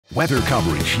Weather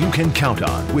coverage you can count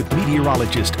on with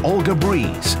meteorologist Olga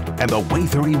Breese and the Way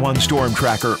 31 Storm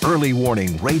Tracker Early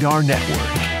Warning Radar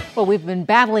Network. Well, we've been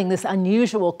battling this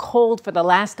unusual cold for the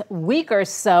last week or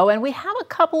so, and we have a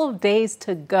couple of days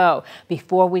to go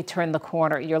before we turn the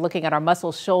corner. You're looking at our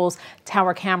Muscle Shoals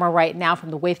tower camera right now from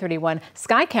the Way 31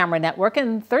 Sky Camera Network,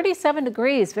 and 37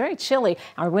 degrees, very chilly.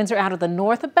 Our winds are out of the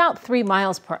north about 3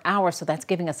 miles per hour, so that's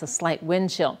giving us a slight wind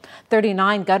chill.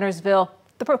 39 Gunnersville,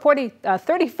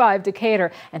 35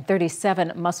 Decatur, and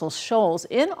 37 Muscle Shoals.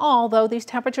 In all, though, these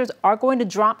temperatures are going to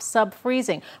drop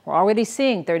sub-freezing. We're already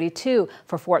seeing 32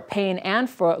 for Fort Payne and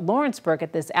for Lawrenceburg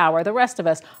at this hour. The rest of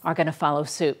us are going to follow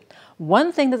suit.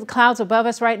 One thing that the clouds above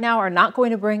us right now are not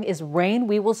going to bring is rain.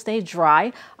 We will stay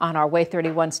dry on our Way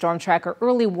 31 Storm Tracker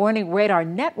Early Warning Radar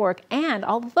Network. And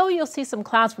although you'll see some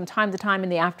clouds from time to time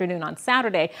in the afternoon on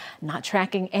Saturday, not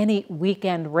tracking any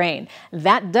weekend rain.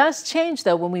 That does change,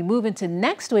 though, when we move into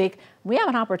next week. We have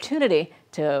an opportunity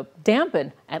to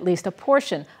dampen at least a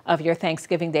portion of your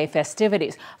Thanksgiving Day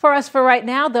festivities. For us for right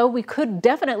now, though, we could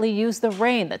definitely use the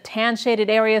rain. The tan-shaded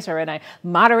areas are in a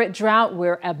moderate drought.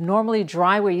 We're abnormally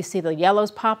dry where you see the yellows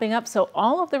popping up. So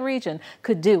all of the region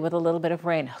could do with a little bit of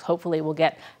rain. Hopefully we'll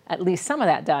get at least some of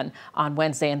that done on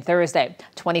Wednesday and Thursday.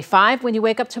 25 when you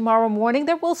wake up tomorrow morning.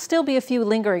 There will still be a few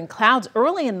lingering clouds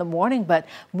early in the morning, but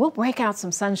we'll break out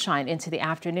some sunshine into the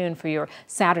afternoon for your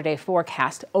Saturday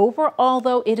forecast. Overall,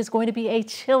 though, it is going to be a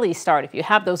chilly start. If you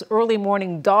have those early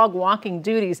morning dog walking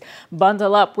duties,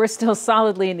 bundle up. We're still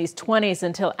solidly in these 20s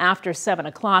until after 7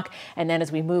 o'clock. And then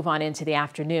as we move on into the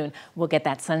afternoon, we'll get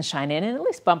that sunshine in and at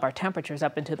least bump our temperatures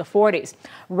up into the 40s.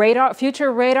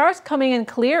 Future radars coming in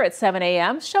clear at 7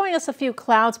 a.m. showing us a few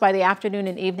clouds by the afternoon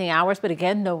and evening hours, but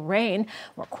again, no rain.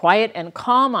 We're quiet and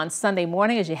calm on Sunday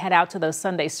morning as you head out to those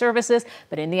Sunday services.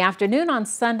 But in the afternoon on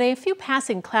Sunday, a few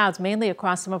passing clouds, mainly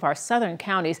across some of our southern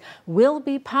counties, will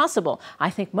be possible. I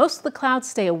think most of the clouds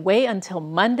stay away until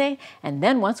Monday, and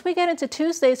then once we get into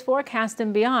Tuesday's forecast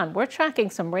and beyond, we're tracking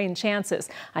some rain chances.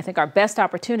 I think our best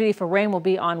opportunity for rain will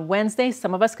be on Wednesday.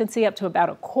 Some of us can see up to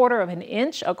about 1/4 of an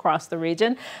inch across the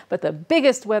region, but the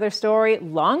biggest weather story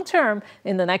long term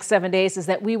in the next 7 days is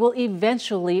that we will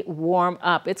eventually warm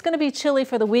up. It's going to be chilly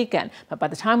for the weekend, but by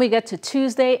the time we get to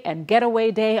Tuesday and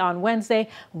getaway day on Wednesday,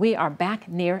 we are back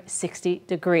near 60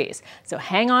 degrees. So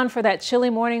hang on for that chilly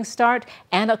morning start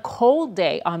and a cold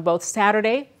day on both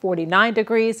Saturday, 49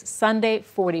 degrees, Sunday,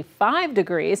 45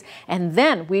 degrees, and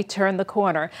then we turn the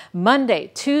corner. Monday,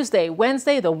 Tuesday,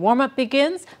 Wednesday, the warm-up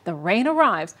begins. The rain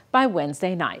arrives by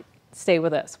Wednesday night. Stay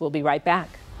with us. We'll be right back.